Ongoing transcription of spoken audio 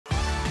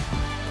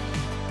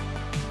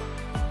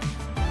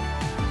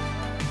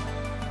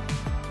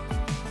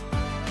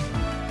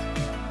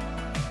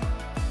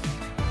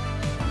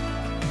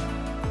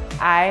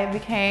I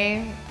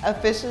became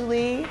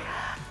officially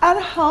a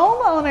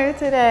homeowner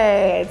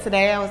today.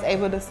 Today I was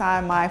able to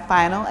sign my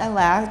final and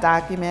last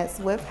documents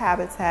with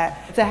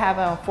Habitat to have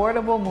an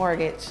affordable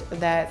mortgage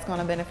that's going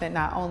to benefit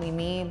not only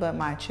me but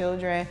my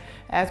children,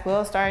 as well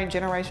as starting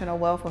generational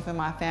wealth within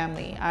my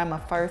family. I'm a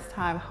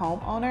first-time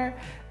homeowner,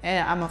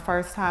 and I'm a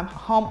first-time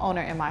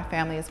homeowner in my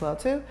family as well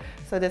too.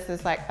 So this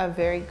is like a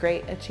very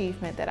great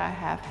achievement that I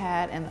have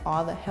had, and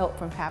all the help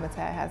from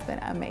Habitat has been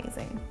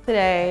amazing.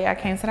 Today I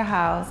came to the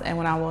house, and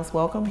when I was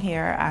welcome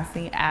here, I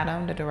seen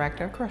Adam, the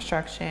director of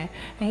construction,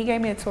 and he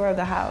gave me a tour of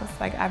the house.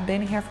 Like, I've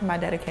been here for my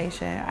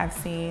dedication. I've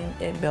seen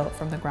it built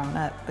from the ground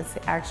up, but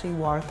to actually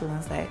walk through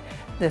and say,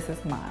 this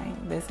is mine.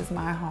 This is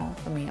my home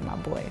for me and my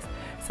boys.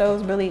 So it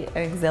was really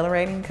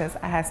exhilarating because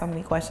I had so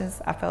many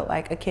questions. I felt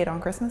like a kid on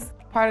Christmas.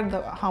 Part of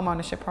the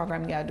homeownership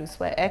program, you gotta do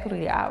sweat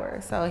equity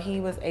hours. So he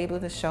was able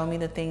to show me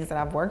the things that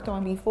I've worked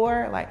on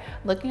before, like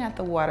looking at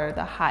the water,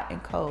 the hot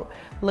and cold,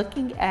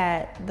 looking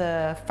at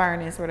the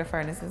furnace, where the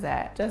furnace is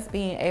at, just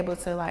being able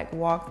to like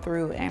walk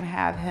through and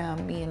have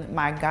him being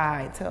my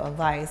guide to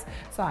advice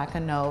so I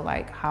can know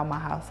like how my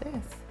house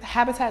is.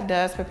 Habitat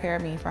does prepare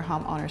me for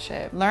home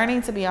ownership.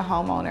 Learning to be a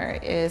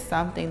homeowner is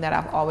something that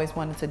I've always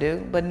wanted to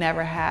do, but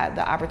never had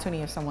the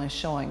opportunity of someone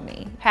showing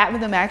me.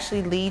 Having them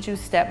actually lead you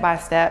step by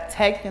step,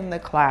 taking the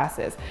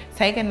classes,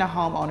 taking the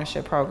home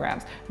ownership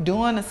programs,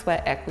 doing the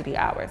sweat equity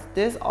hours.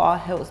 This all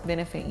helps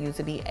benefit you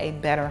to be a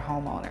better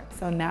homeowner.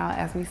 So now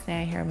as we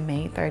stand here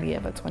May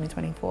 30th of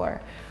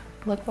 2024,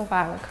 look what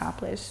I've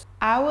accomplished.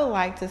 I would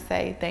like to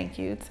say thank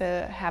you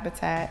to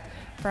Habitat,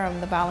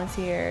 from the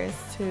volunteers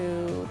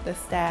to the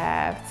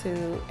staff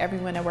to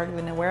everyone that worked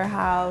in the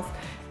warehouse,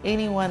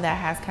 anyone that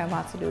has come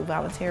out to do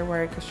volunteer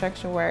work,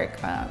 construction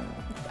work.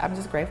 I'm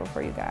just grateful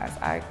for you guys.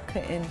 I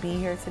couldn't be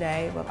here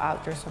today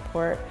without your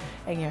support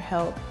and your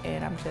help,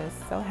 and I'm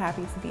just so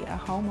happy to be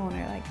a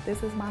homeowner. Like,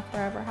 this is my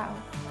forever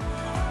house.